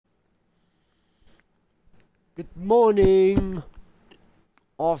Good morning,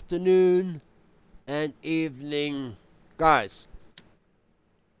 afternoon, and evening, guys.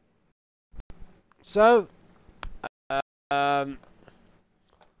 So, I'm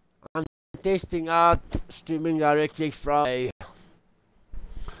testing out streaming directly from a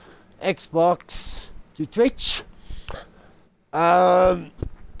Xbox to Twitch.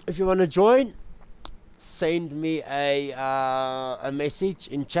 If you want to join, send me a message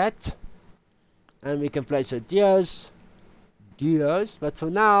in chat, and we can play some duos. But for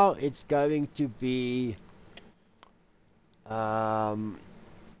now, it's going to be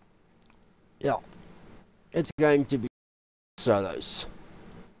it's going to be solos.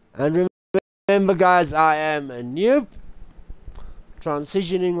 And remember, guys, I am a noob.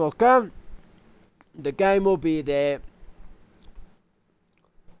 Transitioning will come. The game will be there.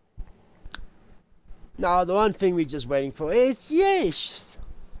 Now, the one thing we're just waiting for is, yes,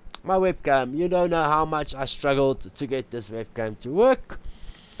 my webcam. You don't know how much I struggled to get this webcam to work.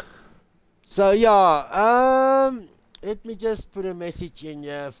 So, yeah, let me just put a message in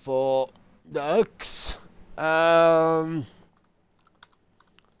here for the Oaks.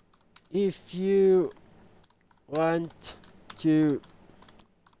 If you want to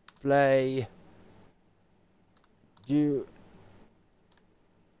play duos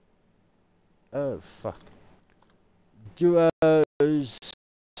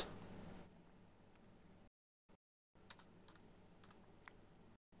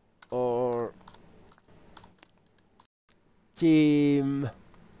or team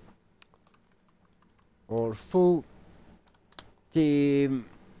or full team,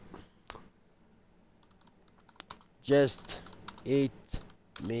 just hit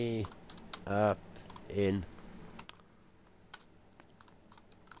me up in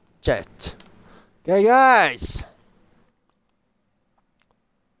chat. Okay, guys.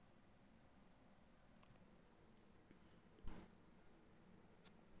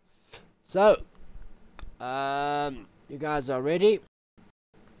 So, you guys are ready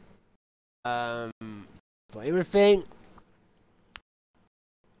for everything.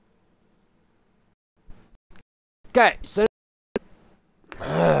 Okay, so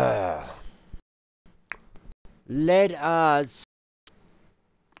let us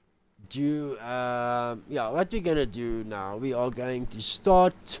do what we're gonna do now. We are going to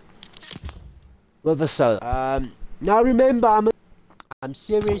start with a solo. Now remember, I'm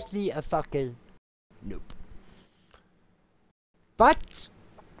seriously a fucking noob. But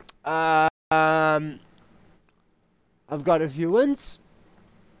I've got a few wins.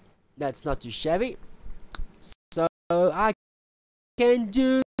 That's not too shabby. So I can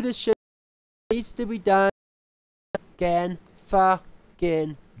do the shit that needs to be done. Can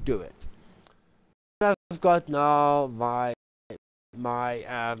fucking do it. I've got now my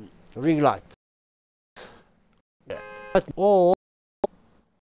ring light. Oh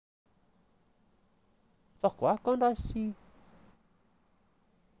fuck! Why can't I see?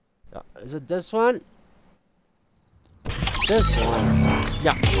 Is it this one? This one?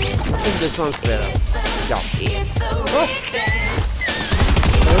 Yeah, I think this one's better. Yeah. Oh.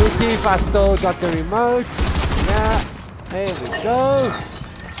 Let me see if I still got the remote. Yeah, there we go.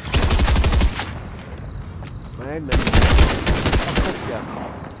 Wait a minute. Oh, yeah.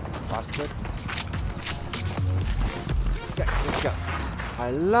 Bastard. Okay, let's go. I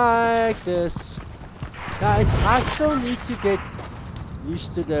like this. Guys, I still need to get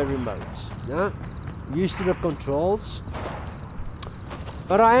used to the remotes. Yeah? Used to the controls.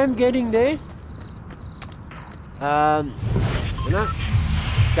 But I am getting there. You know?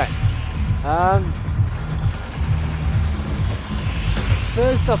 Okay.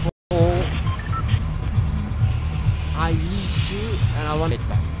 First of all, I need to, and I want it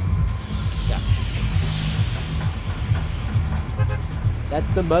back. Yeah.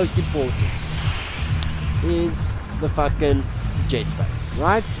 That's the most important. Is the fucking jetpack,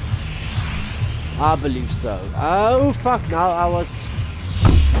 right? I believe so. Oh fuck! Now I was.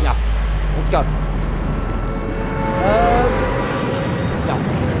 Yeah. Let's go. Yeah.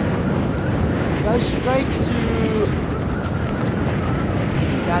 Go straight to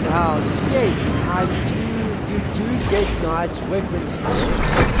that house. Yes, I do. You do get nice weapons there,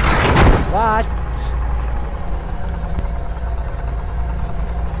 but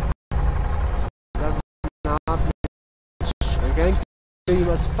doesn't not much. I'm going to tell you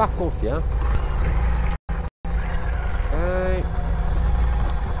must fuck off, yeah. Okay.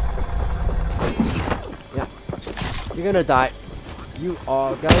 Yeah. You're gonna die. You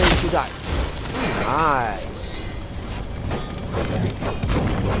are going to die. Nice.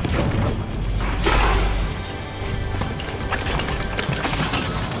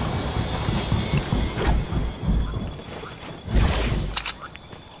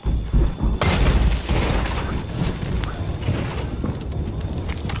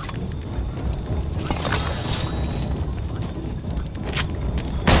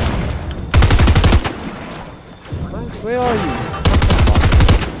 Where are you?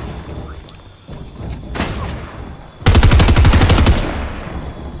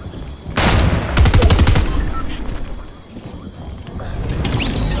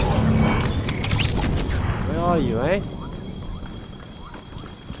 Where are you, eh?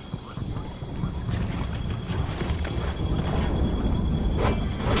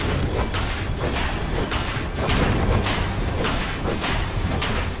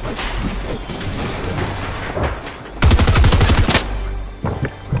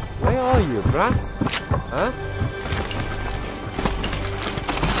 Where are you, bruh? Huh?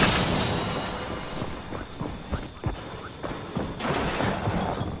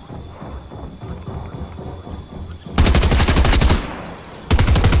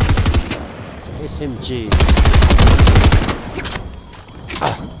 It's SMG.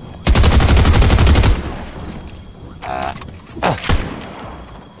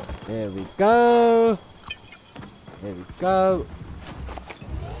 There we go. There we go.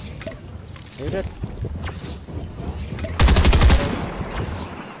 See that?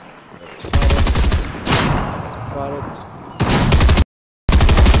 Got it.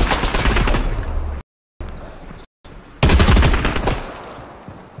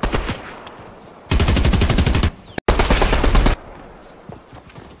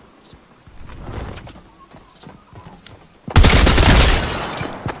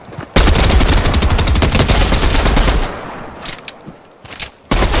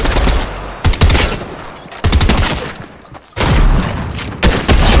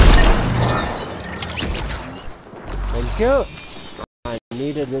 Thank you. I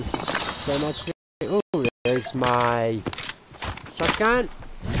needed this so much. Oh, there's my shotgun.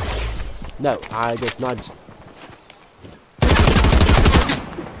 No, I did not.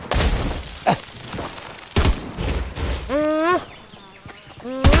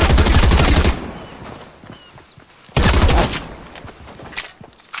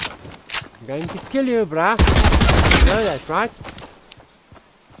 I'm going to kill you, bruh. You know that, right?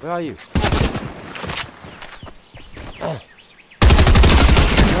 Where are you? I'm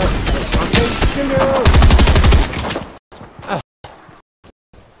going to kill you!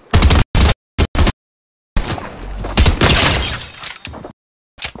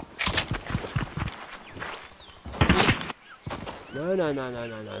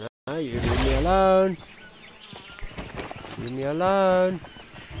 No, you leave me alone. Leave me alone.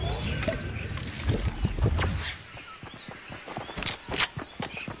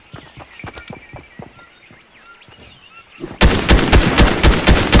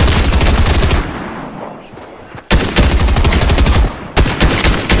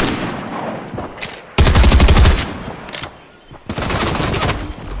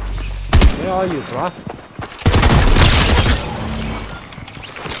 Where are you, bruh?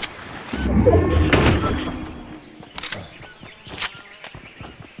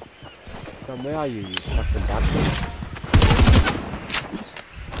 Come, where are you, you fucking bastard?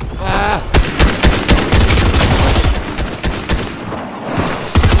 Ah!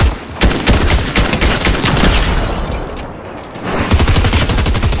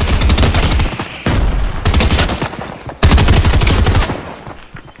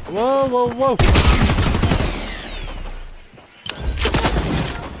 Whoa, whoa, whoa!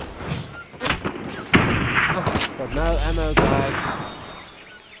 Got no ammo, guys.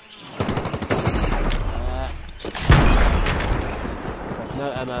 Got no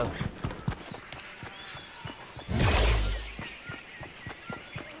ammo.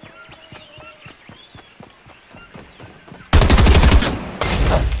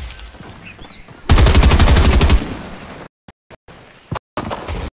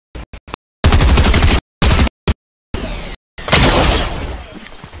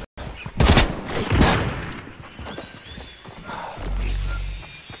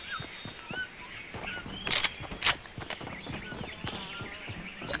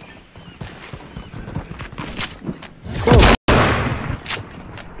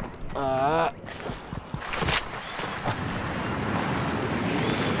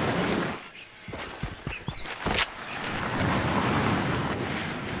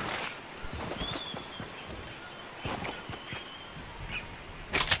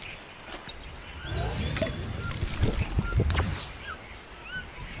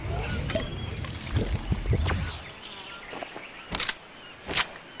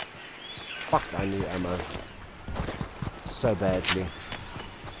 Fuck, I need ammo. So badly.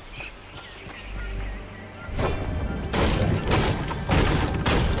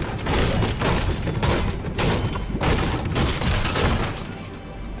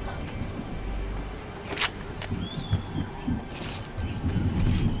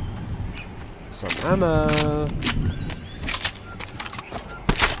 Some ammo.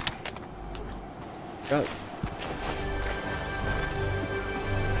 Go.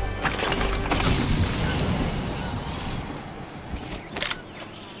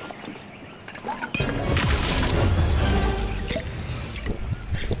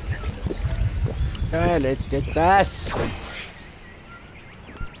 Okay, let's get this.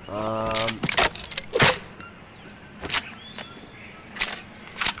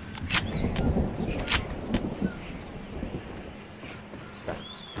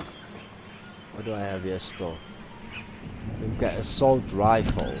 What do I have here still? We've got assault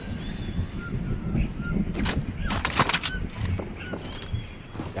rifle.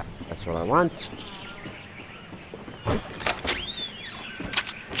 Yeah, that's what I want.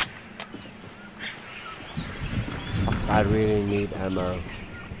 I really need ammo.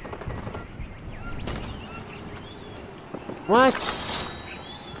 What?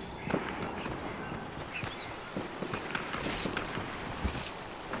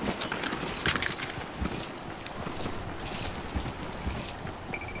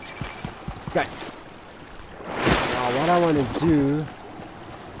 Okay. Now what I want to do...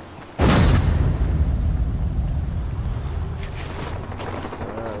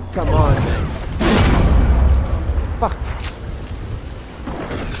 come on, man. Fuck.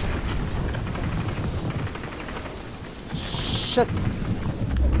 Shit.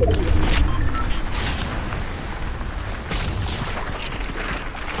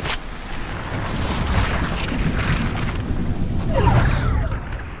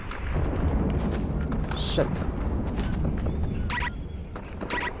 Shit.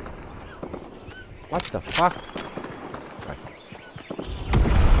 What the fuck?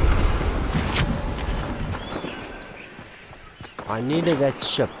 I needed that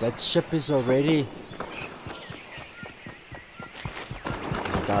ship. That ship is already...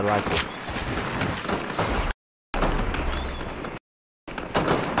 I like it.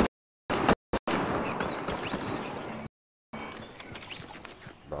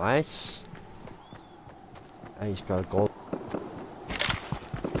 Nice. And he's got gold.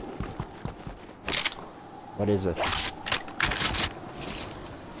 What is it?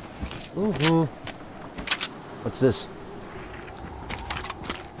 Woohoo. What's this?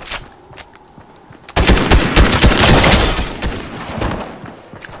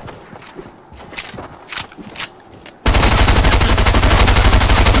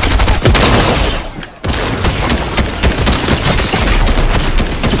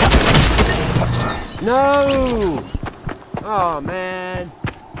 No! Oh man.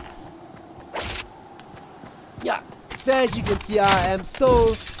 Yeah, so as you can see, I am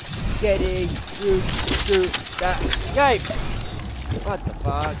still getting used to that game. What the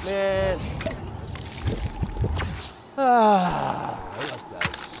fuck, man? Ah, I lost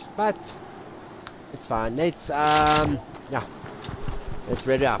those. But it's fine. Let's yeah. Let's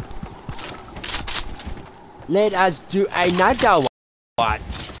ready up. Let us do another one.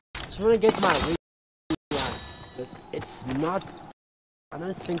 Just wanna get my wing. It's not... I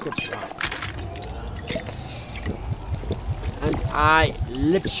don't think it's right. Yes. And I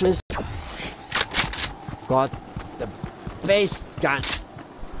literally got the best gun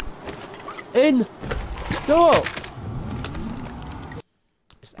in the world.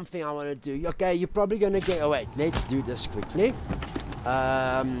 Something I want to do. Okay, you're probably gonna get... oh wait, let's do this quickly.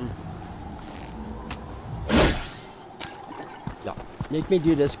 Yeah, let me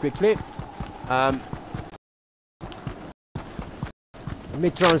do this quickly. Let me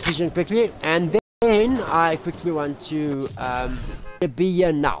transition quickly, and then I quickly want to be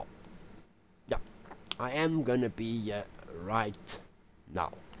here now. Yeah, I am gonna be here right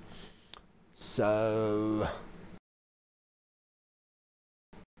now. So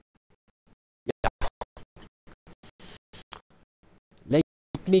yeah, let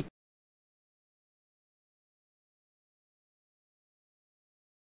me.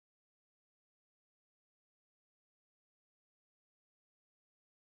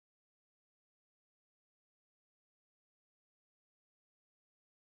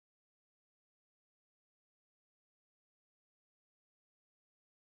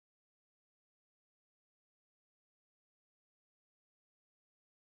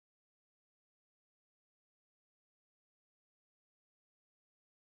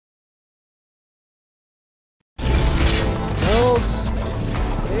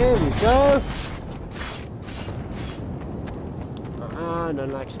 There we go. I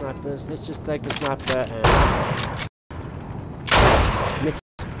don't like snipers. Let's just take a sniper and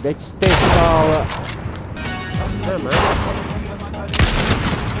let's test our. Come on.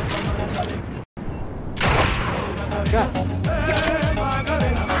 Go.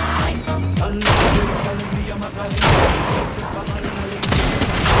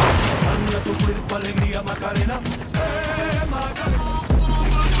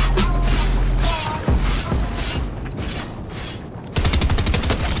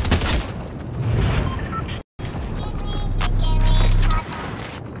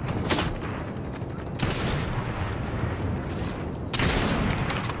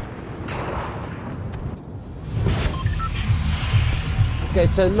 Okay,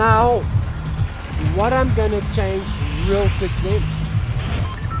 so now what I'm gonna change real quickly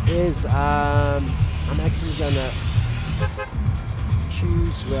is I'm actually gonna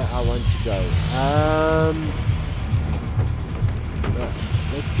choose where I want to go.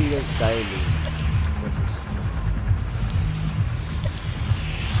 Let's see this daily. What's this?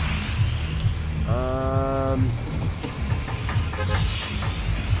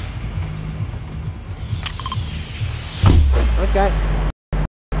 Okay.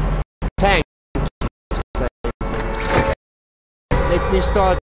 Tank. Let me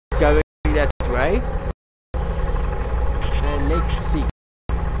start going that way. And let's see.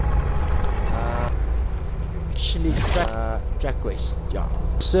 Actually, track west. Yeah.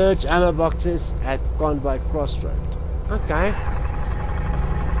 Search ammo boxes at Convoy Crossroad. Okay.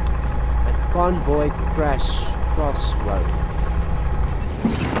 At Convoy Crossroad.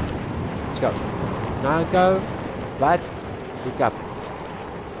 Let's go. Now go. But pick up.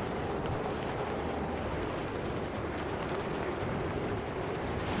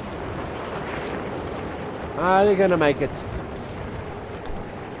 Are they gonna make it?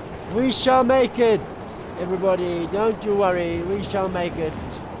 We shall make it! Everybody, don't you worry, we shall make it.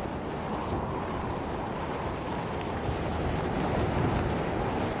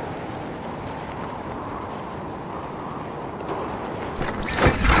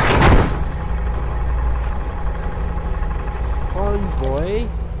 Convoy.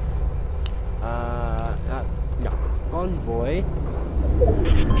 No, Convoy.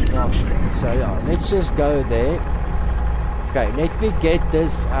 So yeah, let's just go there. Okay, let me get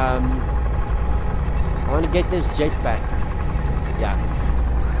this. I want to get this jetpack. Yeah.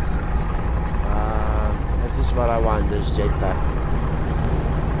 This is what I want. This jetpack.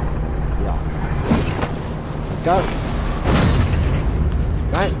 Yeah. Go.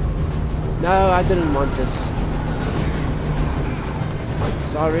 Right. No, I didn't want this.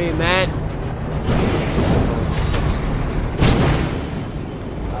 Sorry, man.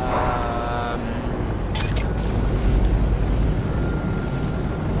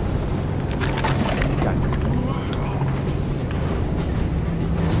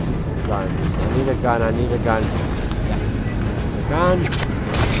 I need a gun. Yeah. It's a gun.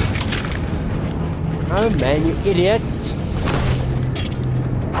 Oh man, you idiot.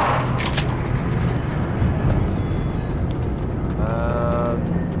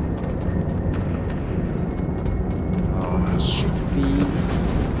 Oh, it should be.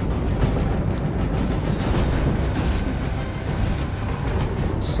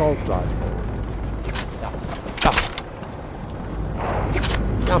 Assault rifle. Yeah.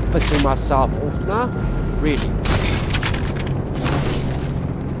 I'm pissing myself off now. Really.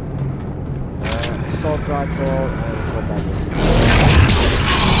 Assault rifle and combat missile.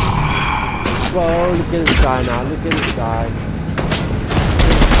 Whoa, look at this guy now. Look at this guy.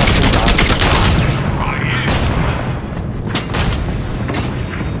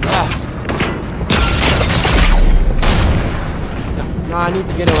 No, I need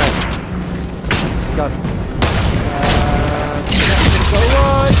to get away. Let's go.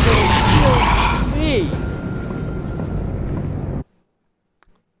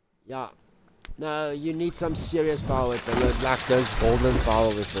 Yeah. No, you need some serious power weapons, like those golden power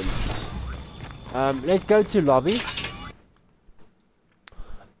weapons. Let's go to lobby.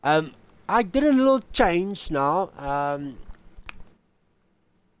 I did a little change now.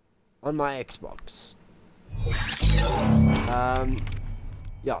 On my Xbox.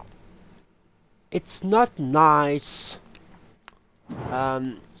 Yeah. It's not nice.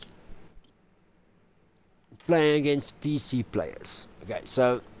 Playing against PC players. Okay,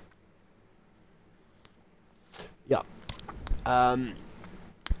 so yeah.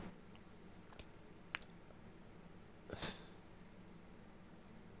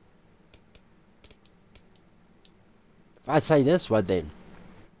 If I say this, what then?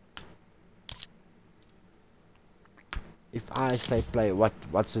 If I say play,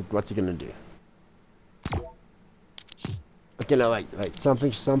 what's it gonna do? Okay, no, wait.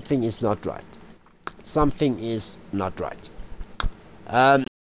 Something is not right. Something is not right. I'm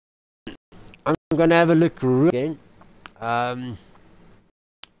gonna have a look again.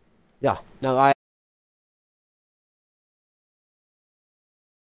 Yeah, no, I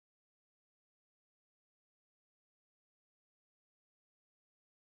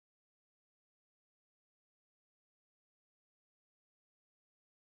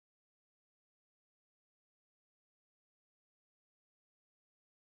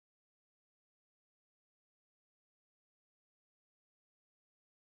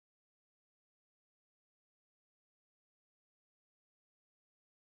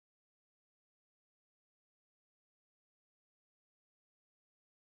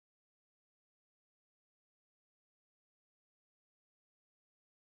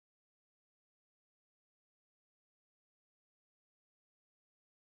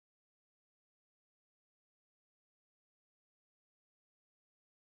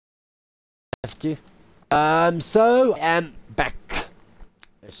have to. So I'm back.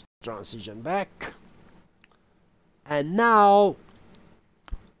 Let's transition back. And now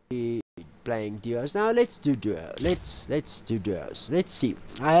we playing duos. Now let's do duo. Let's do duos. Let's see.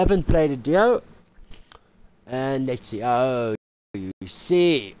 I haven't played a duo. And let's see. Oh, you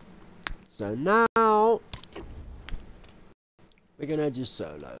see. So now we're gonna do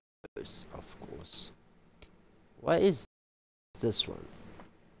solos, of course. What is this one?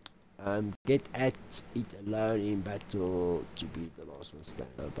 Get at it alone in battle to be the last one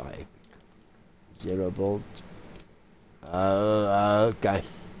standing by Epic. Zero Build. Oh, okay.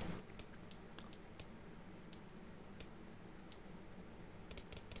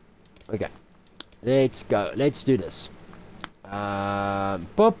 Okay. Let's go. Let's do this.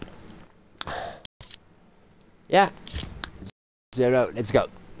 Pop. Yeah. Zero. Let's go.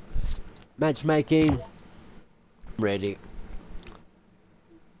 Matchmaking. Ready.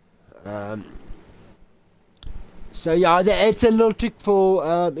 So yeah, it's a little trick for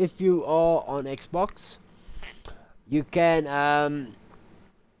if you are on Xbox. You can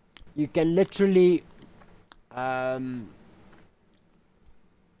literally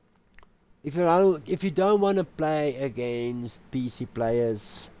if you don't want to play against PC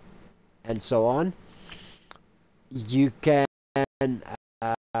players and so on, you can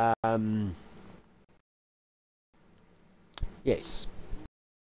yes,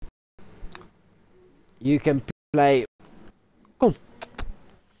 you can play. Oh,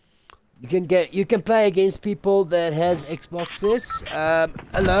 you can play against people that has Xboxes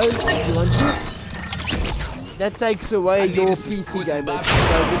alone if you want to. That takes away your PC gamers.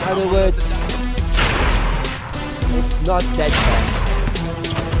 So in other words, it's not that bad.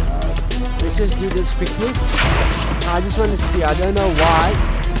 Let's just do this quickly. I just want to see. I don't know why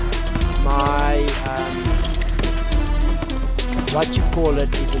my what you call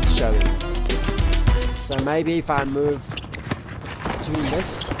it isn't showing. So maybe if I move between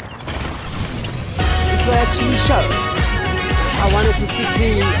this, it will actually show. I wanted to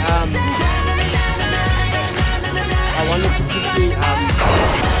quickly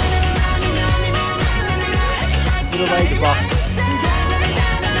put away the box.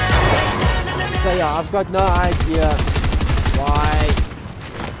 So yeah, I've got no idea why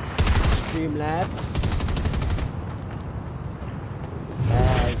Streamlabs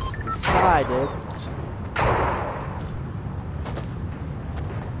has decided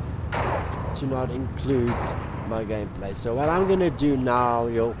to not include my gameplay. So what I'm gonna do now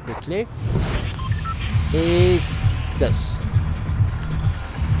real quickly is this.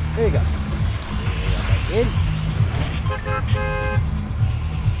 There you go. Back in.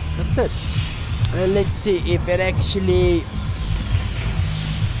 That's it. And let's see if it actually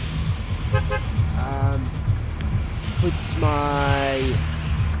puts my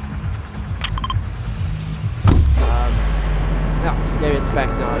yeah, there it's back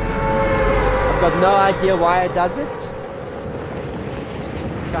now again. I've got no idea why it does it.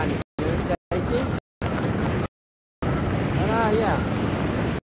 It's kind of irritating. But yeah.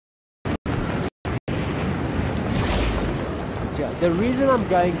 So the reason I'm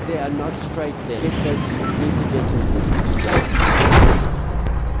going there and not straight there, get this, need to get this at least straight.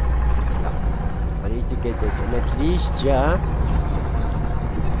 I need to get this, and at least yeah,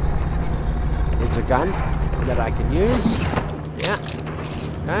 it's a gun that I can use. Yeah.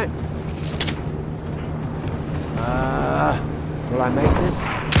 Okay. Will I make this?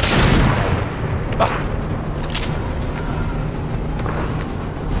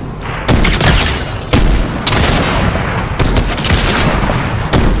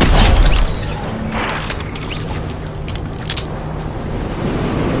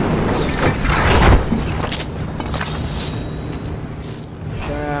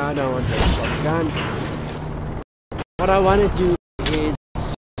 I don't want that shotgun. What I want to do is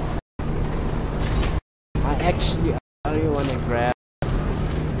I actually only want to grab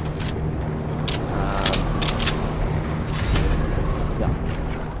yeah,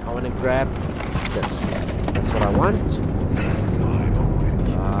 I want to grab this. That's what I want.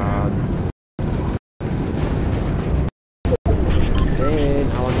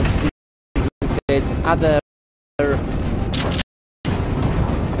 Then I want to see if there's other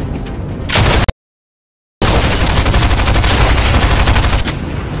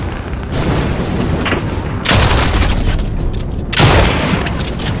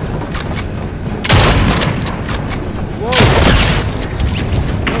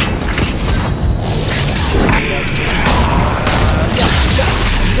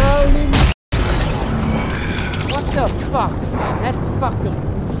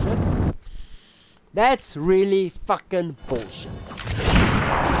That's really fucking bullshit.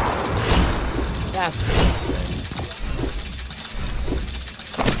 Yes.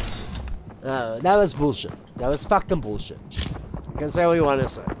 No, that was bullshit. That was fucking bullshit. You can say what you want to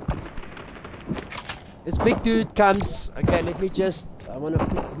say. This big dude comes. Okay, let me just. I want to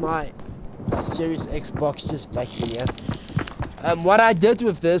put my Series Xbox just back in here. What I did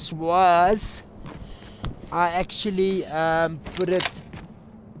with this was I actually put it.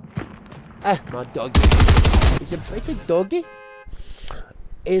 My doggy. It's a doggy.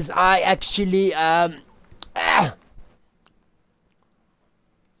 Is I actually yeah,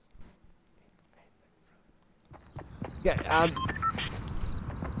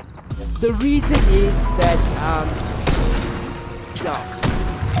 the reason is that yeah,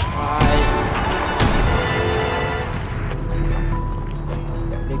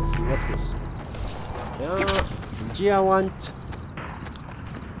 let's see, what's this? Yeah, SMG I want.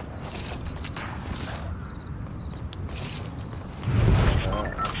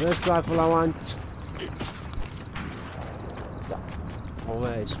 First rifle I want. Yeah,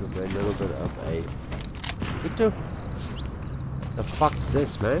 always with a little bit of a Victor. The fuck's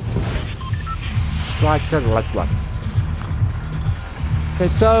this, man? Striker, like what? Okay,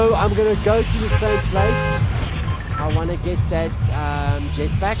 so I'm gonna go to the same place. I wanna get that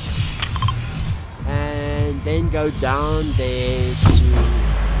jetpack and then go down there to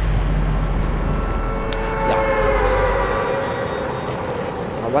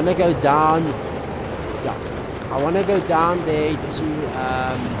I wanna go down. Yeah, I wanna go down there to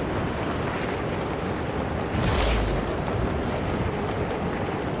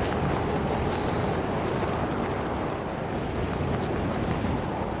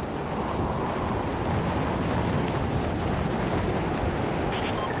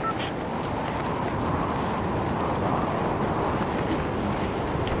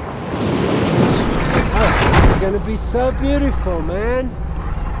it's gonna be so beautiful, man.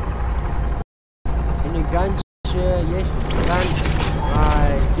 Gun, yes, it's a gun.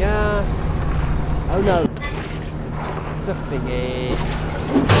 Right, yeah. Oh no, it's a thingy.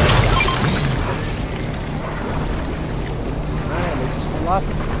 Alright, let's fill up.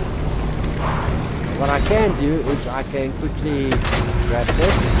 What I can do is I can quickly grab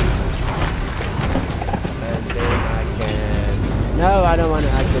this, and then I can. No, I don't want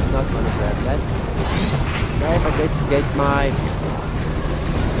to. I did not want to grab that. Okay, but let's get my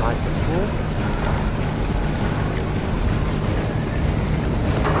nice and cool.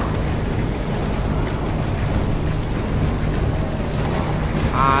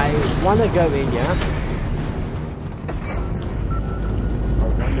 I wanna go in here. I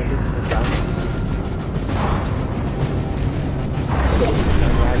wanna look for guns. There's a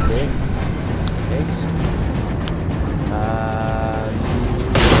gun right there. Yes.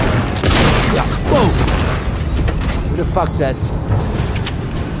 Yeah. Whoa! Who the fuck's that?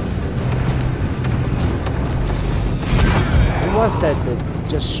 Who was that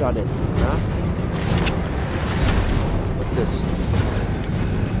just shot it? Huh? What's this?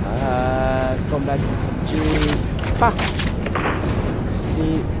 Combat SMG. Ha! Let's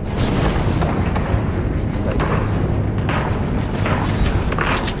see. It's like that.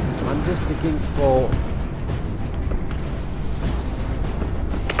 I'm just looking for.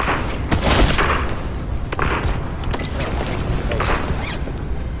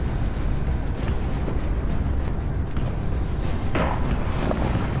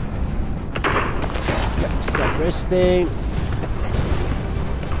 Yeah, stop resting.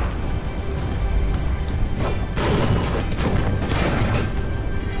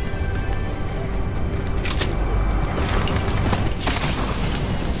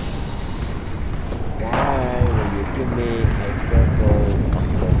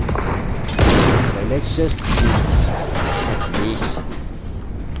 Let's just eat, at least.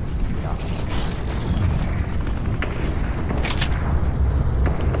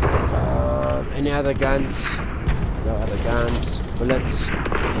 Any other guns? No other guns. Bullets.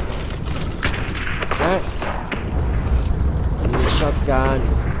 Okay. I need a shotgun.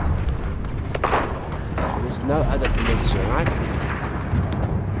 There's no other bullets here, right?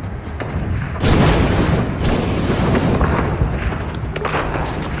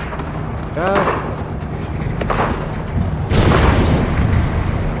 Go.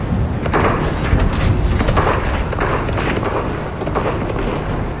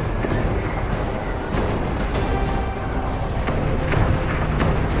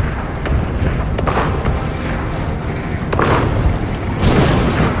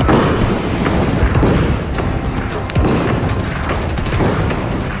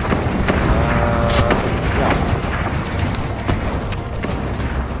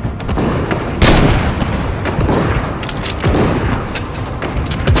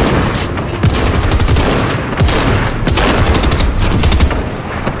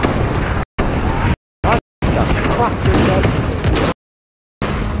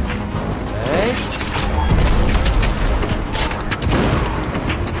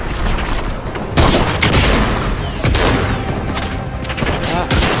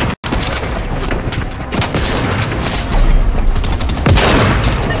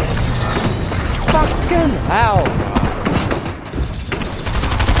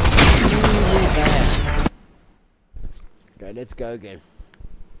 Okay, let's go again.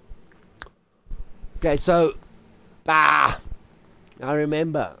 Okay, so, now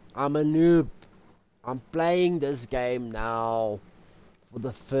remember, I'm a noob. I'm playing this game now for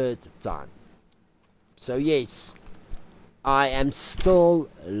the third time. So yes, I am still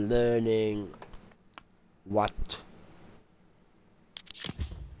learning what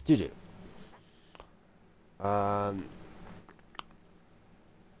to do.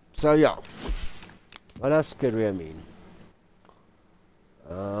 So yeah, what else could we mean?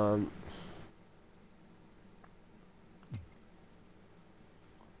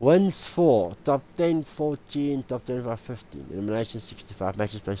 Wins 4, top 10 14, top 25 15, elimination 65,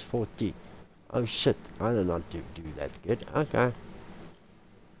 matches played 40. Oh shit, I do not do that good. Okay.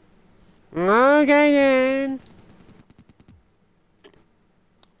 Okay then.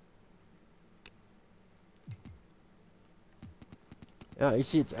 Yeah, you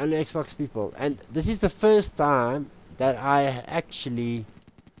see, it's only Xbox people, and this is the first time that I actually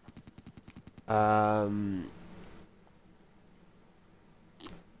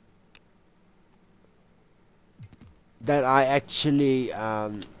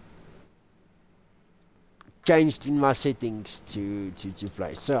changed in my settings to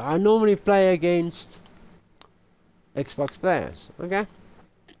play. So I normally play against Xbox players. Okay,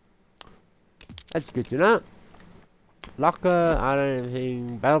 that's good to know. Locker, I don't have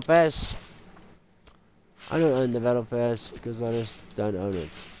anything. Battle Pass, I don't own the Battle Pass because I just don't own it.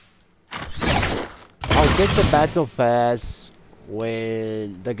 I'll get the Battle Pass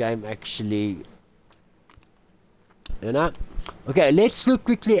when the game actually, you know. Okay, let's look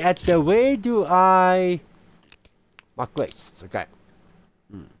quickly at the where do I my quests. Okay.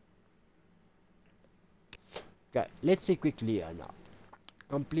 Okay, let's see quickly now.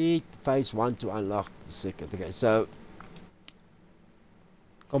 Complete phase 1 to unlock the second. Okay, so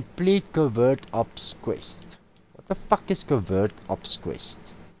complete covert ops quest. What the fuck is covert ops quest?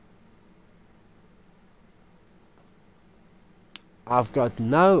 I've got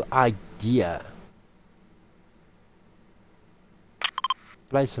no idea.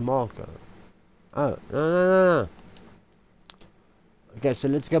 Place a marker. Oh, no. Okay, so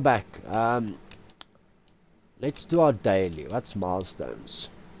let's go back. Let's do our daily. What's milestones?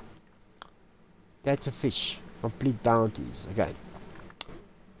 Catch a fish. Complete bounties. Okay.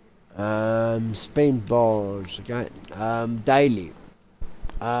 Spend bars. Okay. Daily.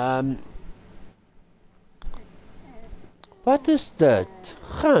 What is that?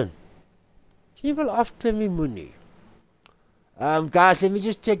 Gaan. Jy wil afklim die moenie. Guys, let me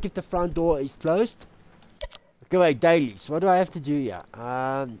just check if the front door is closed. Okay, wait, dailies. What do I have to do here?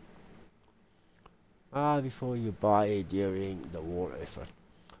 Before you buy it during the war effort.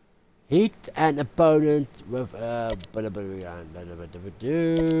 Hit an opponent with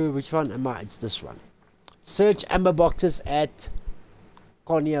which one am I? It's this one. Search ammo boxes at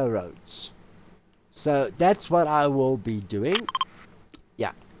Conio Roads. So that's what I will be doing.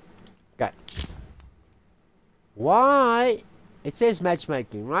 Yeah. Okay. Why? It says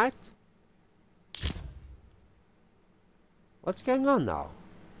matchmaking, right? What's going on now?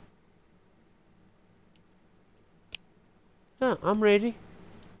 Yeah, I'm ready.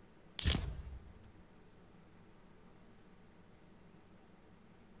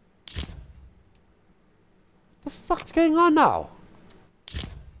 What the fuck's going on now?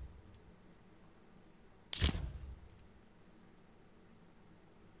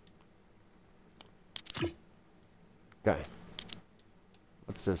 Okay.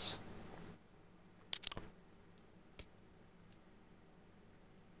 What's this?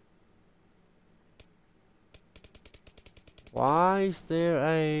 Why is there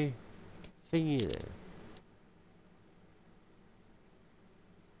a thingy there?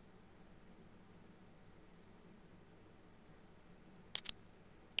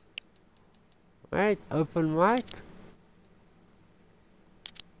 Right, open mic.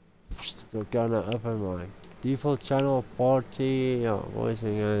 Still gonna open mic. Default channel party. Oh,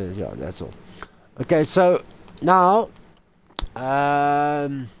 voicing. Yeah, that's all. Okay, so now,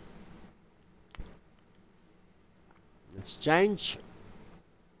 let's change.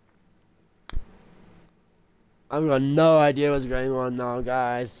 I've got no idea what's going on now,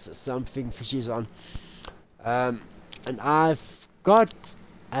 guys. Something fishy is on. And I've got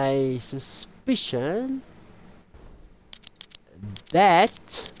a suspicion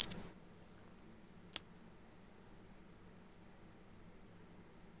that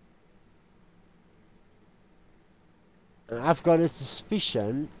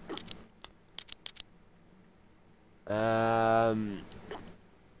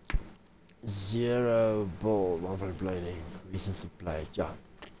Zero Build, one playing, recently played, yeah.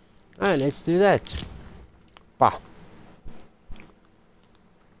 Alright, let's do that. Bah.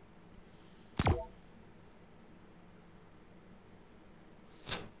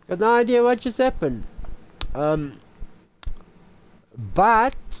 Got no idea what just happened.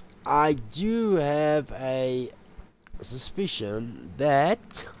 But I do have a suspicion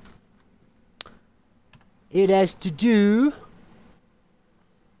that it has to do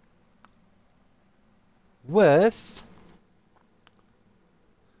with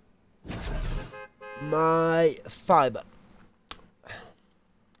my fiber.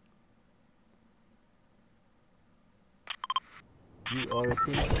 You are a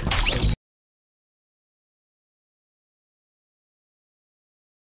thief.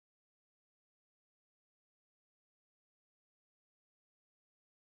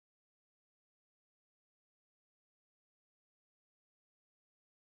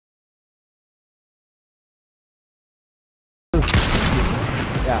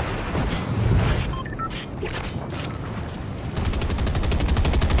 Yeah.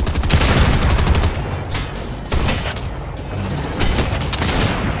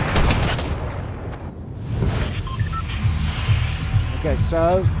 Okay,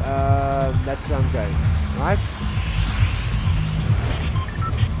 so that's where I'm going, right?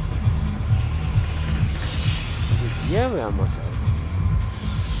 Is it here where I'm also?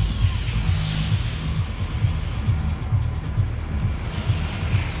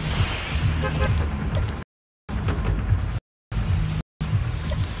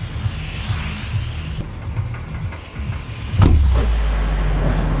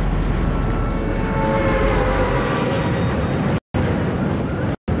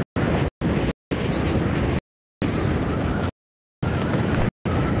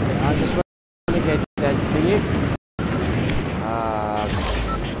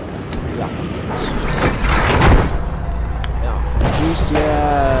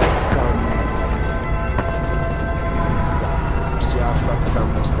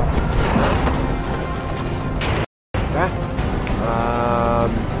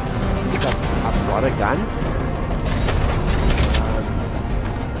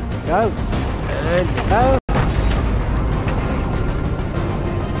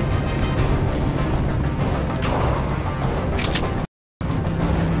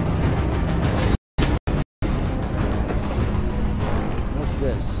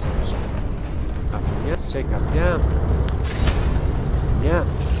 This up here, check up here. Yeah,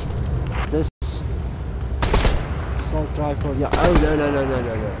 this assault rifle. Yeah. Oh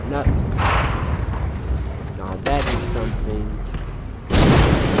no. Now that is something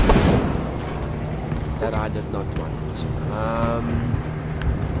that I did not want.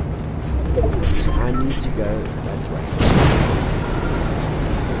 So I need to go that way.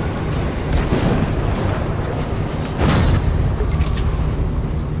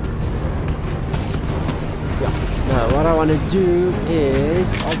 Now, what I want to do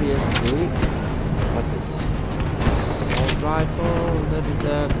is, obviously, what's this? Assault rifle,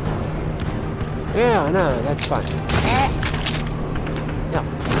 Yeah, no, that's fine. Yeah,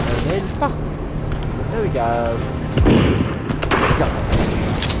 and then, there we go. Let's go.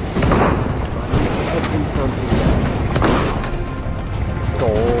 I need to open something here.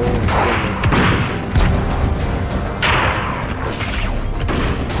 Install.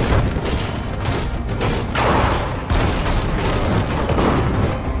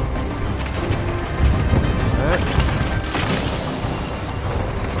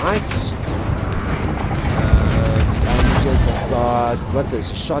 Nice. Bandages have got, what's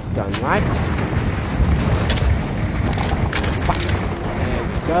this, a shotgun, right? There we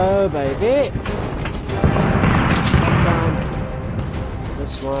go, baby. Shotgun.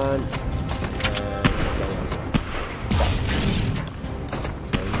 This one.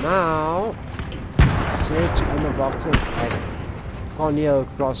 So now, search ammo boxes at Conio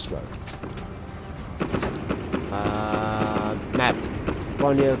Crossroad. Map.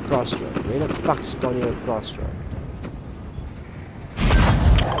 Conio Crossroad. Where the fuck's Conio Crossroad?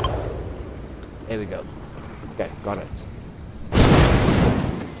 There we go. Okay, got it.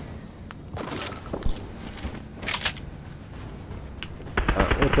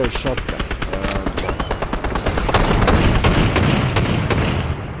 Auto shotgun.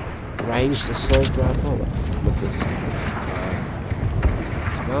 Ranged assault rifle. What's this?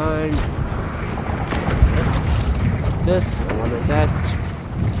 It's fine. This, I wanted that.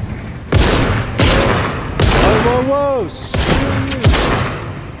 Whoa, screw you!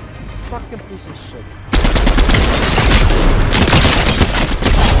 Fucking piece of shit.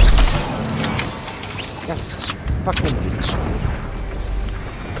 Yes, you fucking bitch.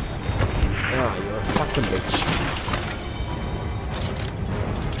 Ah, you're a fucking bitch.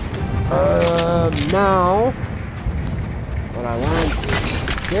 Now, what I want is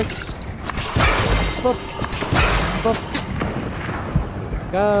this. Boop. Boop.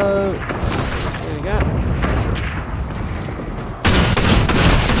 go. There we go.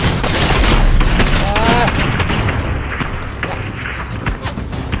 Yes. Yes.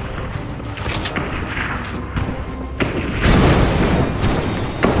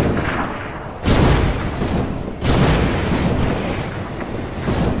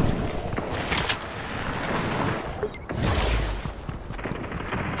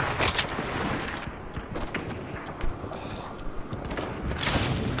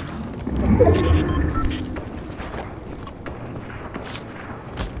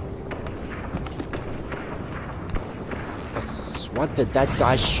 What did that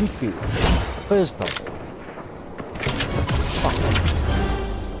guy shoot me with? First of all. Fuck.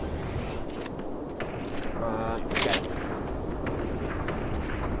 Okay.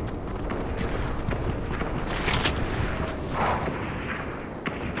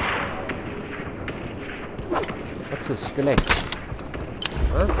 What's this? Collect.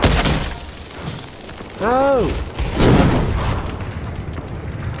 Huh? No!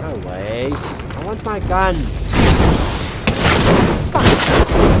 No ways. I want my gun. Fuck.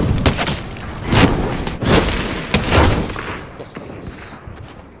 Yes.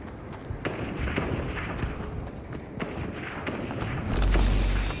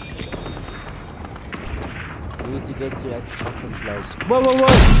 We need to get to that fucking place. Whoa, whoa,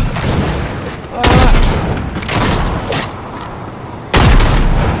 whoa! Ah!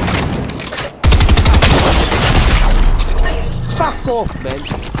 Fuck off, man!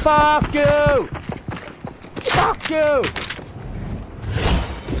 Fuck you! Fuck you!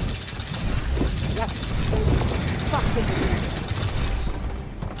 That's fucking...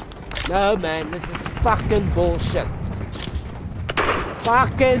 No, man, this is fucking bullshit.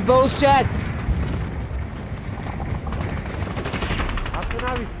 Fucking bullshit! How can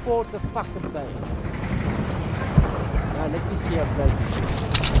I report a fucking thing? Now, let me see how bad.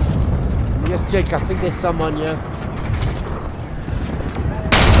 Let me just check, I think there's someone here.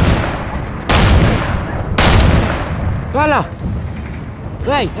 Voila!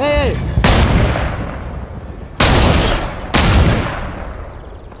 Hey, hey, hey!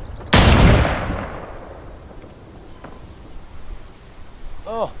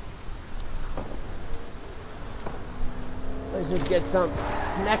 Oh! Let's just get some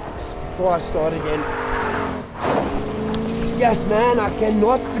snacks before I start again. Yes, man, I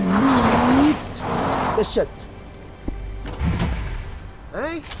cannot believe the shit.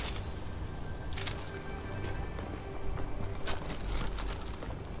 Hey?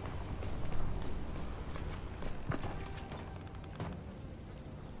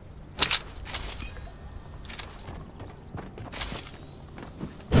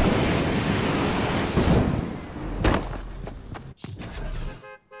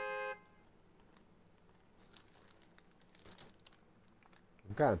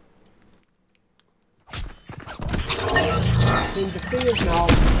 Okay. Then the thing is now,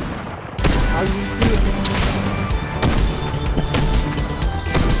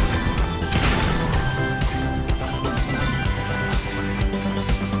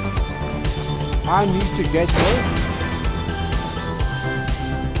 I need to get there.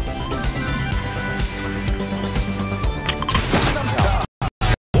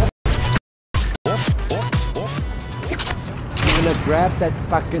 Grab that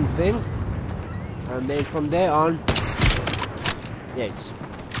fucking thing, and then from there on, yes.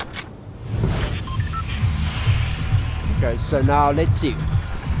 Okay, so now let's see.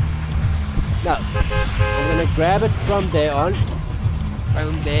 No, I'm gonna grab it from there on,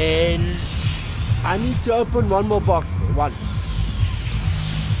 and then I need to open one more box there. One.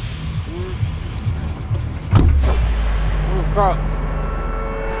 Okay.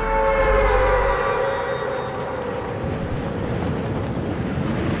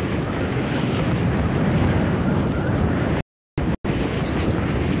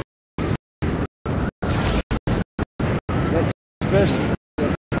 First,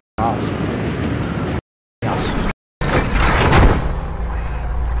 house.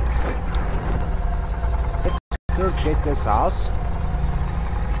 Let's first get this house,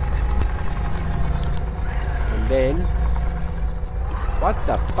 and then what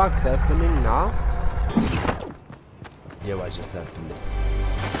the fuck's happening now? Yeah, what's just happening?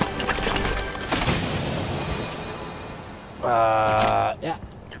 Yeah,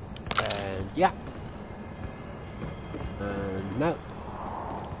 and yeah. No.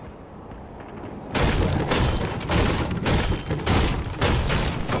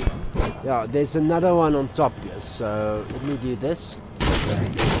 Yeah, there's another one on top here, so let me do this.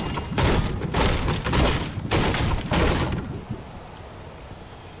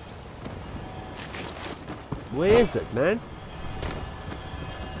 Where is it, man?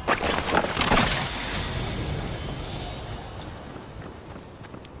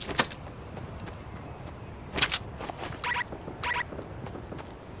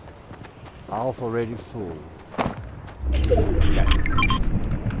 Half already full. Okay.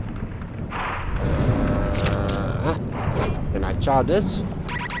 Can I charge this?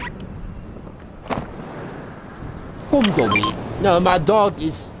 Come to me. No, my dog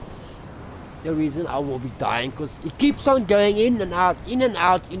is the reason I will be dying, because it keeps on going in and out, in and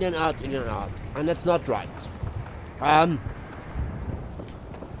out, in and out, in and out, and that's not right.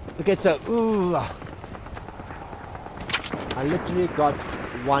 Okay, so I literally got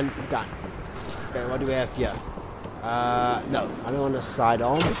one gun. Okay, what do we have here? No, I don't want a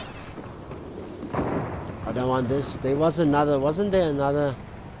sidearm. I don't want this. There was another, wasn't there another?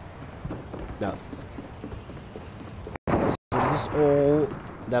 No. So this is all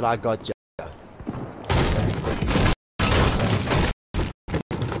that I got here.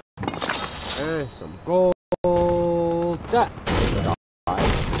 Some gold. There's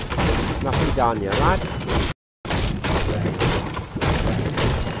nothing down here, right?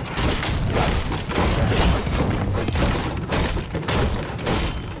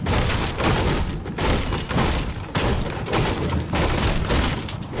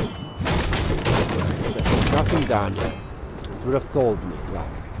 There's nothing down here. It would have told me, yeah.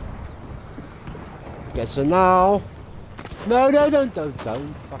 Okay, so now. No, don't fucking die.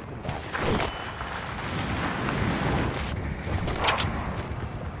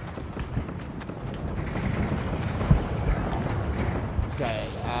 Okay,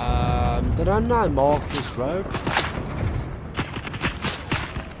 did I not mark this road?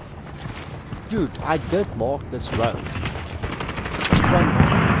 Dude, I did mark this road. What's going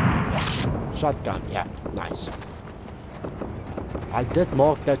on? Shotgun, yeah, nice. I did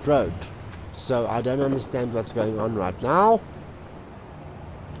mark that road, so I don't understand what's going on right now.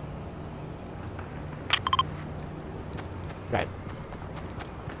 Okay.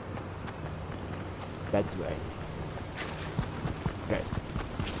 That way. Okay.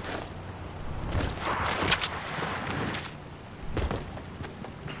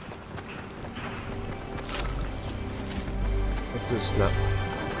 What's this now?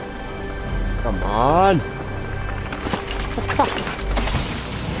 Come on!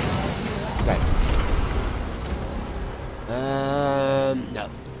 Okay. No.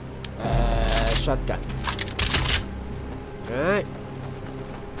 Shotgun. Alright.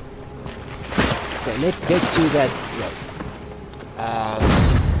 Okay, let's get to that road.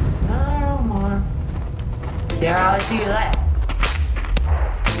 No more. There are two left.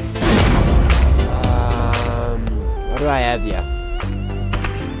 What do I have here?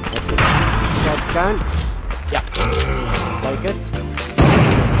 What's this? Shotgun? Yeah. Let's take it.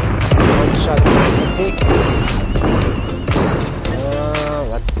 One shotgun to pick.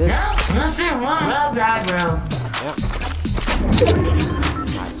 What's this? No, let's do one well drive room. Yeah.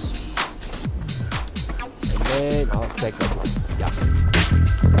 Nice. And then I'll take that one. Yeah.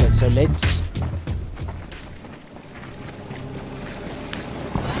 Okay, so let's.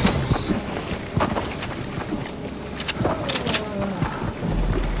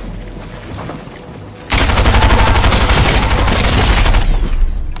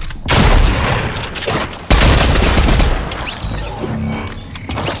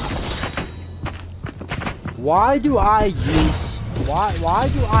 Why do I use? Why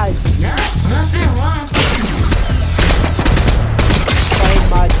do I use so much?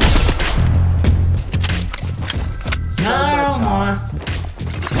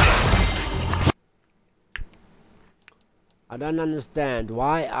 I don't understand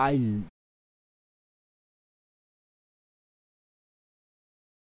why I.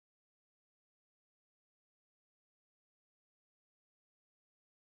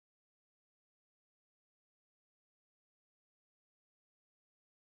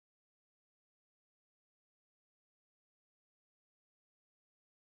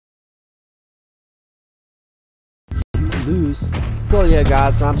 Lose. Still here,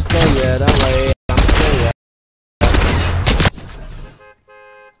 guys. I'm still here. Don't worry.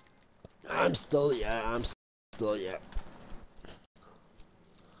 I'm still here. I'm still here.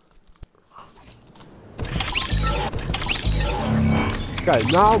 Okay,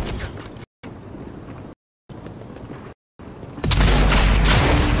 now.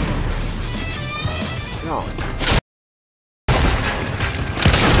 No.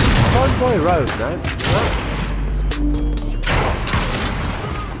 Convoy Road, man. No.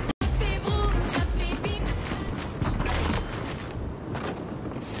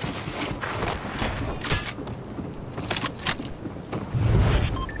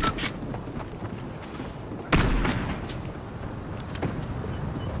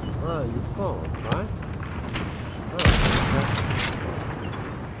 Oh, you can't, right? Oh, okay.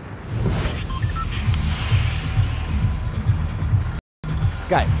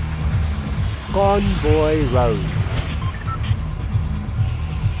 Okay. Convoy Road.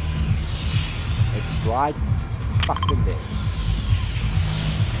 It's right fucking there.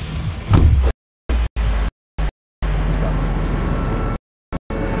 Let's go.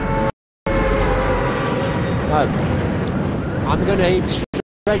 No. I'm gonna head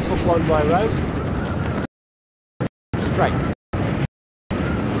straight for Convoy Road. Straight.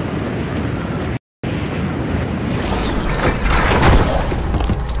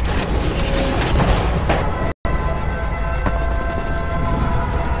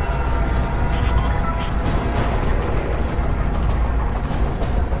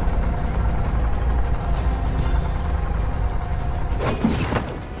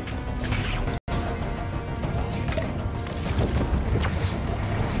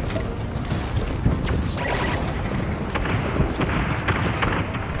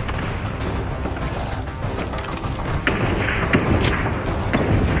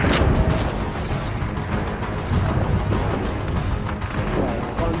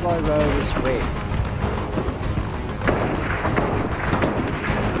 Road is red.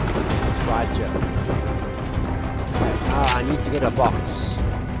 That's right, Joe. Ah, I need to get a box.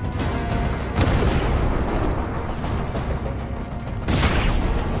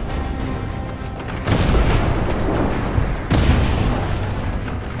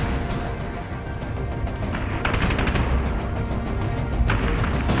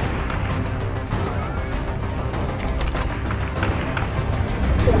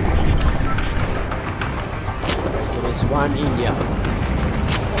 One India,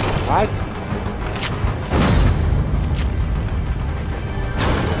 right?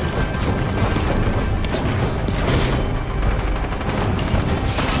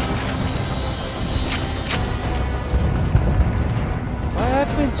 What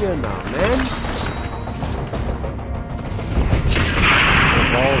happened here now, man?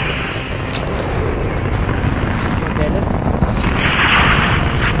 Revolver. Get it?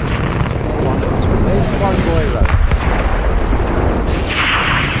 Where's Convoy Road?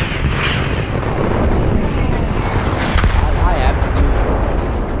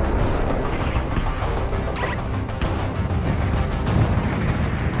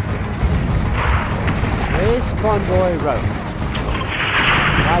 Convoy Road.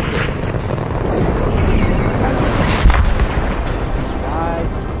 Right there. That's right.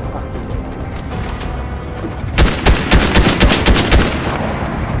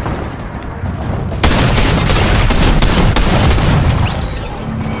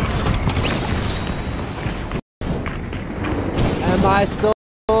 Am I still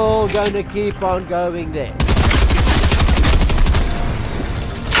going to keep on going there?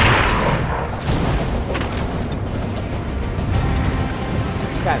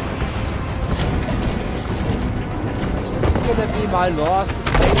 Okay. So this is gonna be my last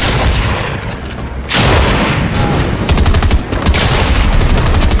place.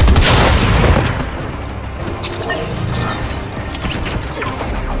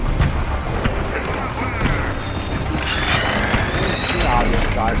 Let's see how this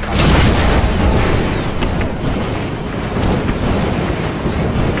guy comes.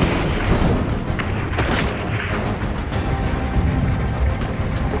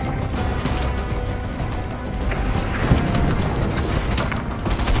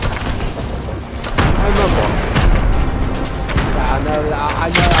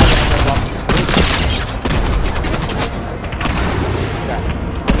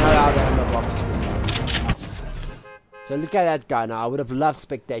 So look at that guy now. I would have loved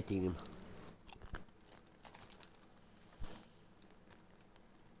spectating him.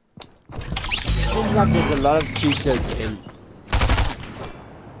 Seems like there's a lot of cheaters in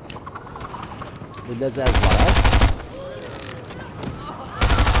Windows as well, eh?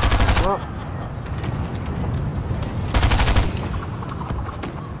 Well,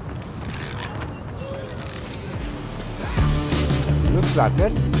 looks like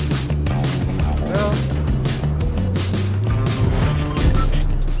it. Well,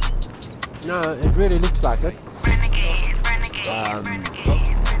 no, it really looks like it.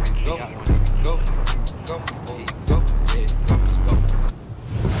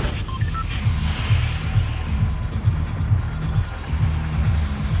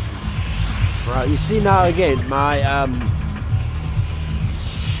 Right, you see now again, my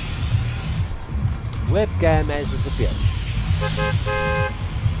webcam has disappeared.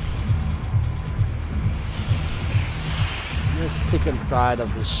 I'm sick and tired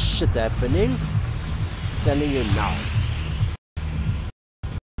of this shit happening. I'm telling you now.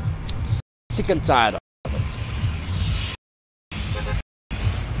 Sick and tired of it.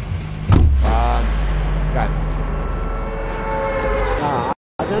 Okay.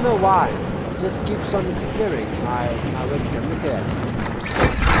 I don't know why. just keeps on disappearing. My webcam, look at that.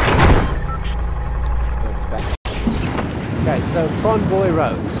 That's bad. Okay, so Convoy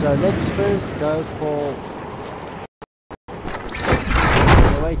Road. So let's first go for...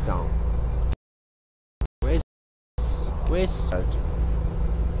 Oh, wait now. Where's road?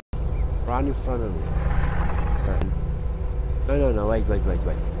 Right in front of me. Okay. No, wait.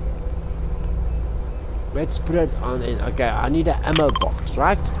 Let's put it on in. Okay, I need an ammo box,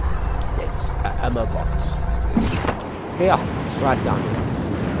 right? Yes, an ammo box. Here, it's right down here.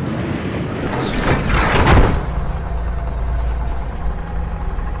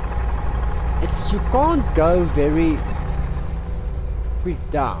 You can't go very quick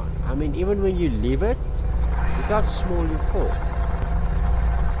down. I mean, even when you leave it, look how small you fall.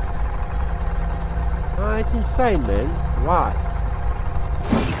 Ah, it's insane, man. Why?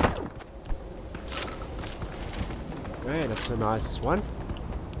 Okay, that's a nice one.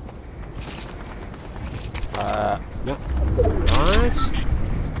 No. Nice.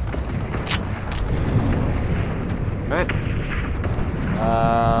 Okay.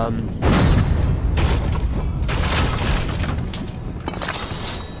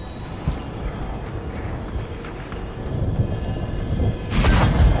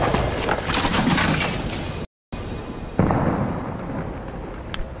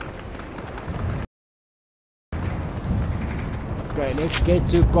 Okay, let's get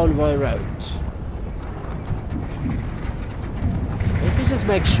to Convoy Road. Let me just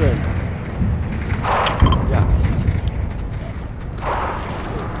make sure. Yeah.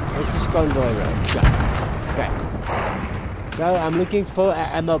 This is Convoy Road. Yeah. Okay. So I'm looking for an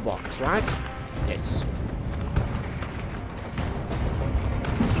ammo box, right? Yes.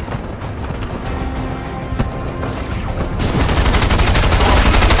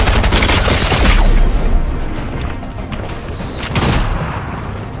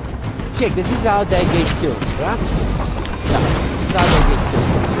 Check, this is how they get kills, right? Yeah, this is how they get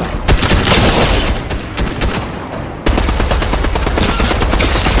kills. Yeah.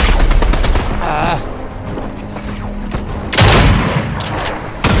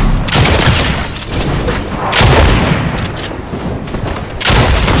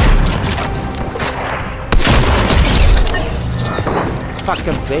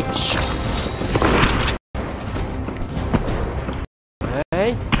 Fucking bitch. Hey.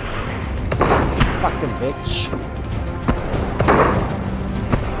 Fucking bitch.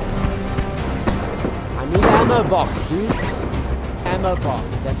 I need an ammo box, dude. Ammo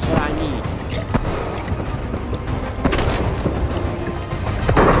box, that's what I need.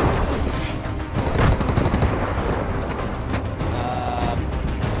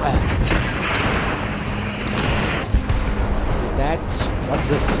 Let's do that. What's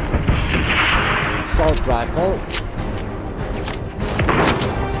this? Assault rifle.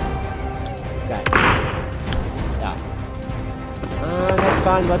 That's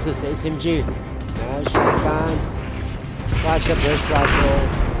fine. What's this? SMG. No, shotgun. Vodka burst rifle.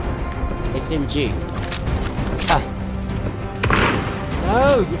 SMG. Ah.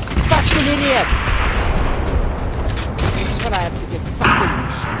 No, you fucking idiot! This is what I have to get fucking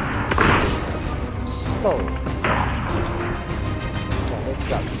stole. Okay, let's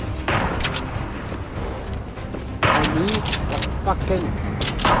go. I need a fucking...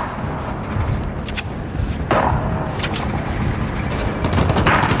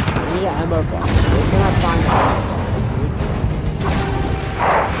 I need an ammo box. Where can I find an ammo box, dude?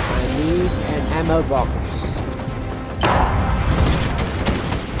 I need an ammo box.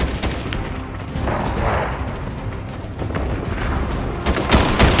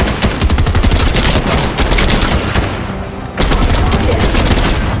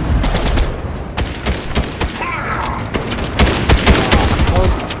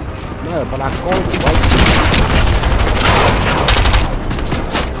 No, but I can't wait.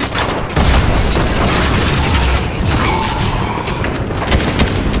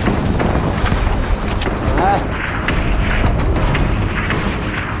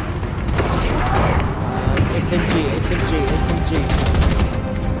 SMG.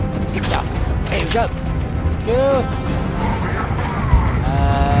 Yeah, here we go. Go.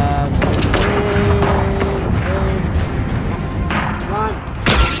 Run.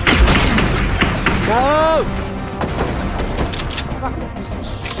 Go. Fucking piece of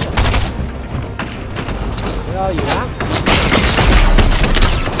shit. Where are you, huh?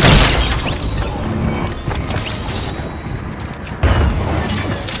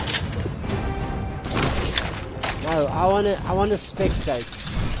 No, I wanna spectate.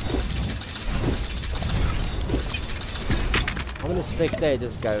 I wanna spectate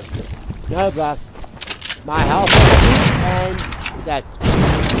this go. No, bruh. My health and that.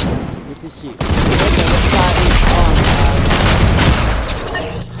 You Let's see. Let's try it on.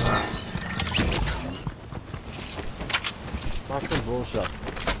 Fucking bullshit.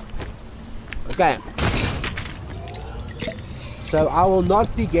 Okay. So I will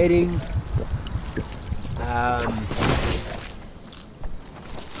not be getting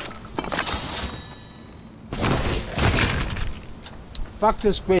fuck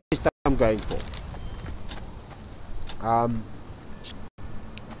this quest that I'm going for.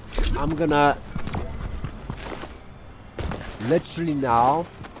 I'm gonna literally now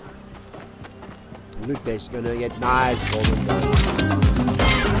look, there's gonna get nice golden guns.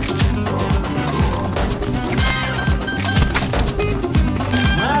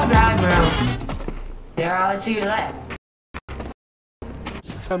 There, I'll to your left.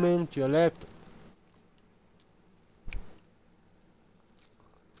 Come in to your left.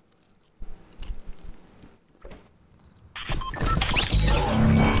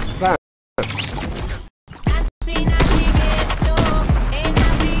 Bam.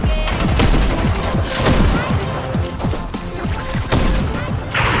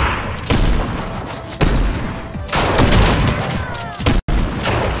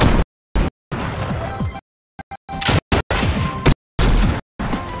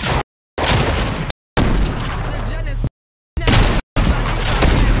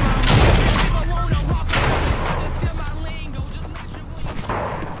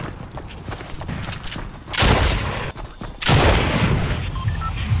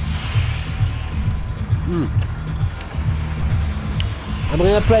 I'm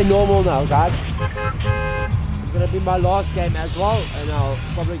gonna play normal now, guys. It's gonna be my last game as well, and I'll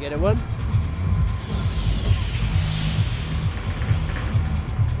probably get a win.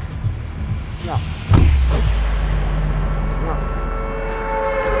 Yeah. No.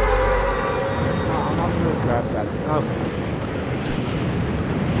 No, I'm not gonna grab that. No.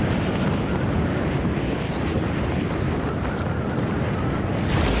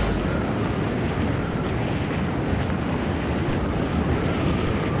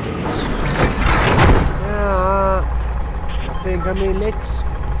 I mean, let's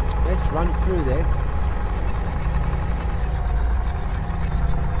run through there.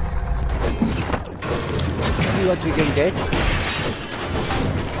 See what we can get.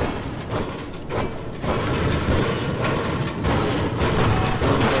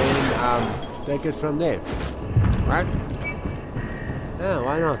 And take it from there. Right? Yeah,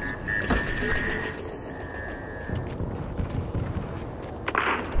 why not?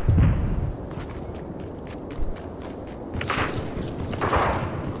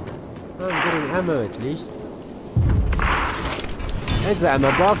 Ammo at least. There's an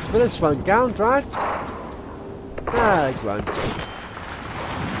ammo box, but this won't count, right? No, it won't.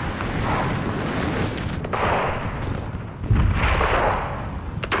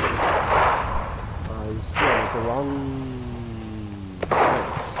 Oh, you see, I'm at the wrong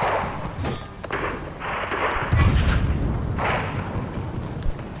place.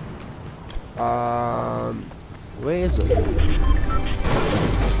 Where is it?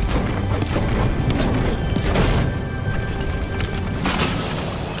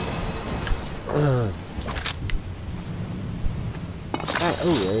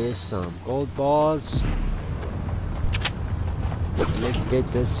 Oh, there's some gold bars. Let's get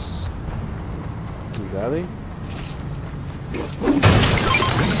this going.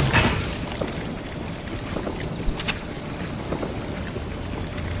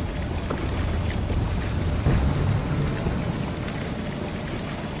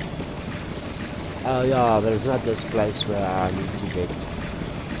 Oh yeah, but it's not this place where I need to get.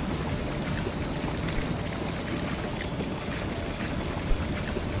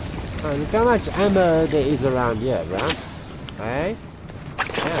 Oh, look how much ammo there is around here, right? Hey?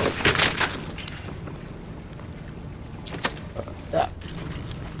 Yeah.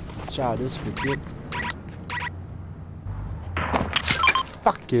 Try this quickly.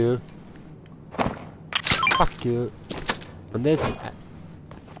 Fuck you. Fuck you. And this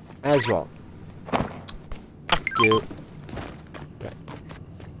as well. Fuck you. Right.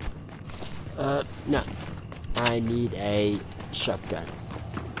 No. I need a shotgun.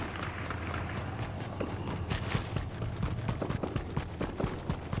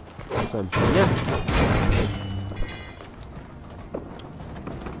 Something, yeah.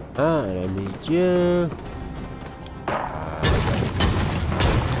 I don't need you.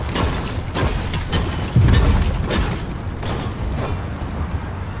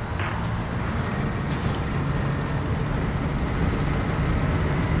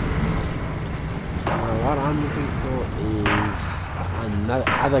 What I'm looking for is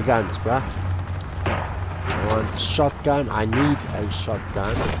other guns, bruh. I want a shotgun. I need a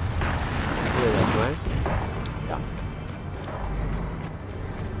shotgun. Here that way. Yeah.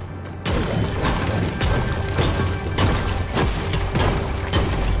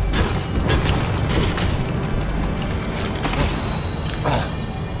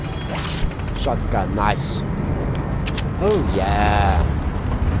 Shotgun, nice. Oh yeah.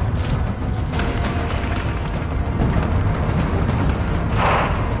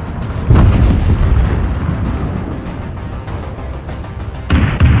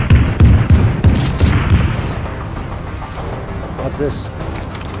 What's this?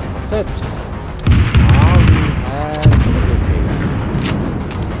 That's it. Now we have everything.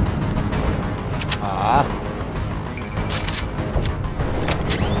 Ah.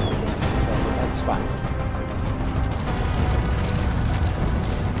 That's fine.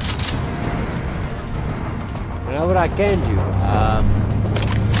 You know what I can do?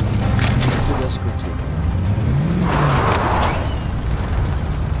 Let's do this quickly.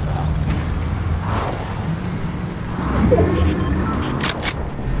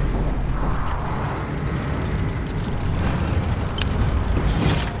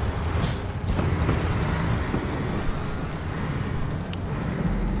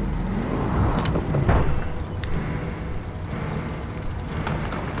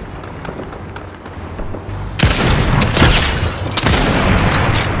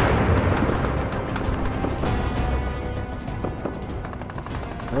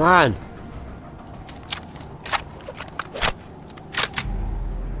 Come on.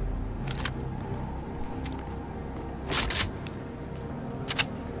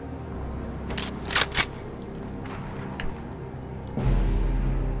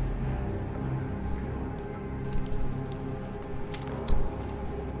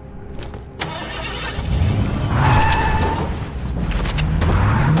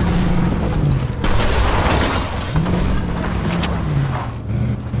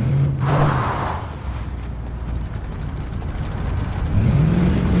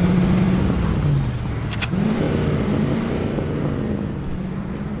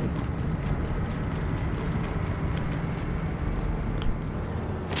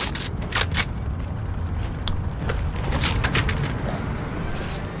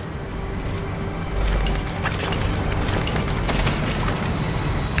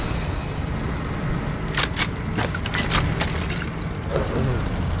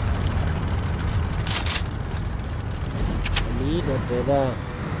 There.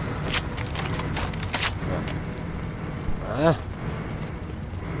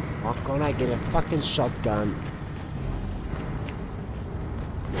 Why can't I get a fucking shotgun?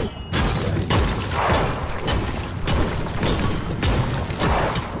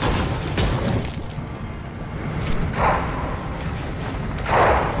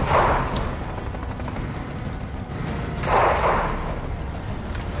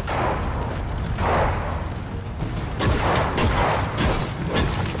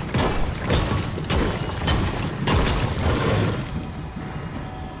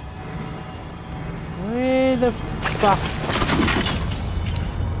 The fuck?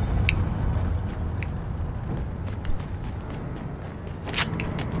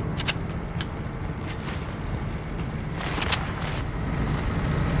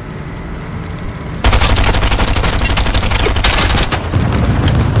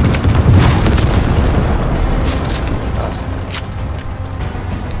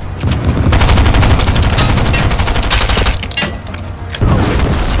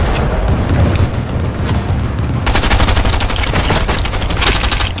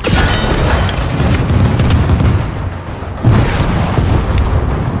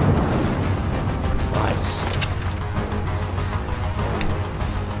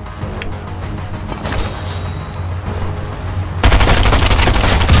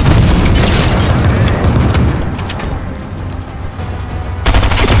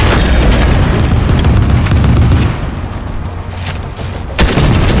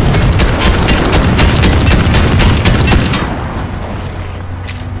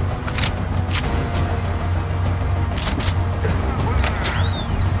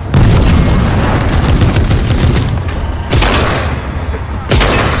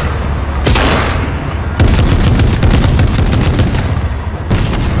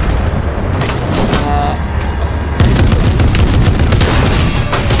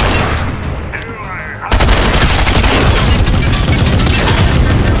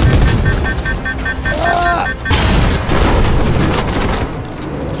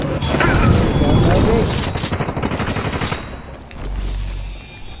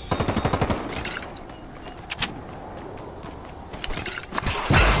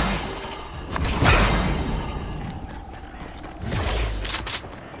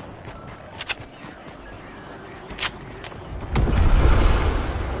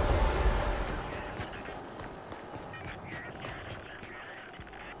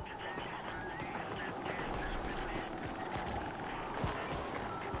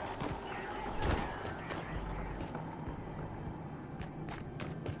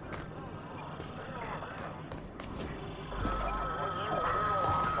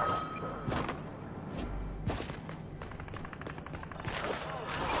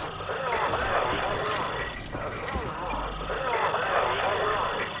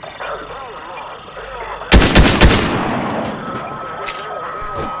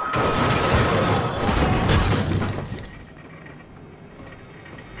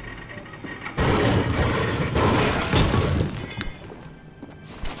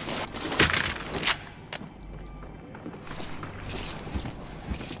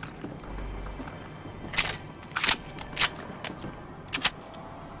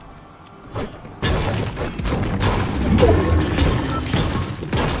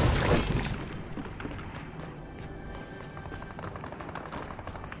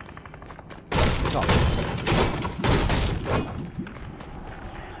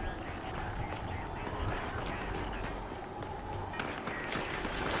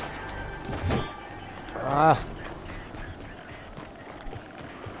 Ah.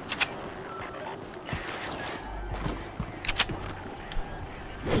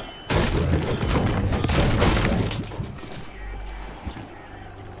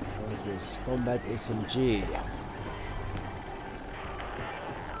 What is this? Combat SMG.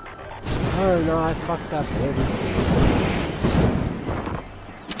 Oh no, I fucked up everything.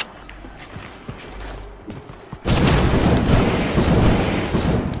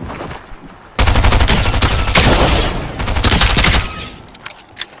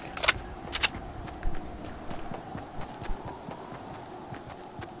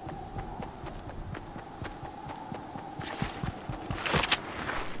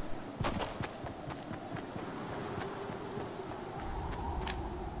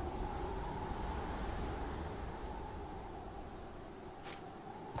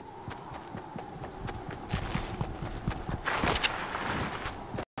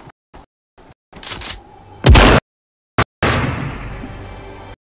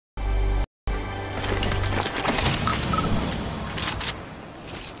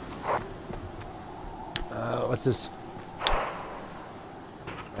 What's this?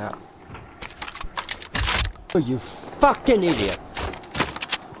 Yeah. Oh, you fucking idiot!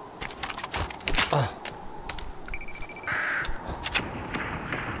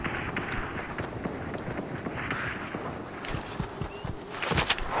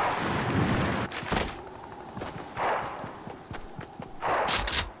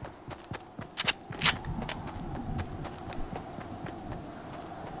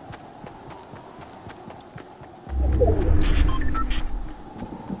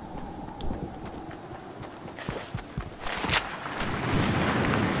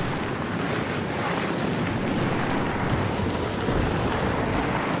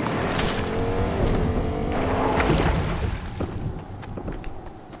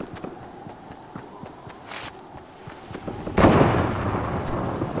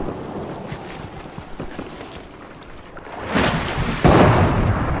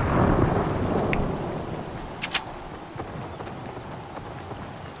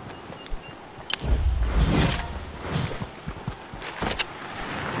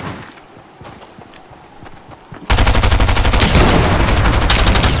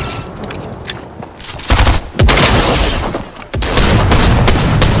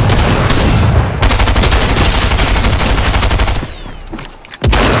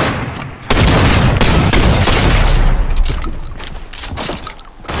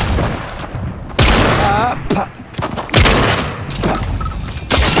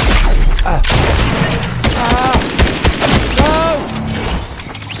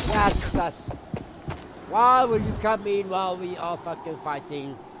 Why would you come in while we are fucking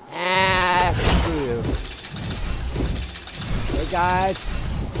fighting? Ah, screw you. Hey guys,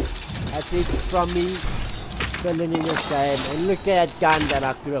 that's it from me. Still in this game, and look at that gun that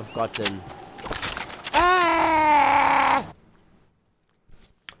I could have gotten. Ah!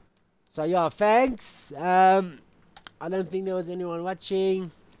 So yeah, thanks. I don't think there was anyone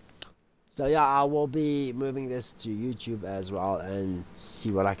watching. So yeah, I will be moving this to YouTube as well and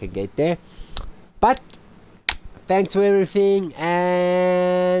see what I can get there. But thanks for everything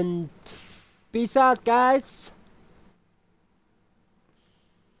and peace out, guys.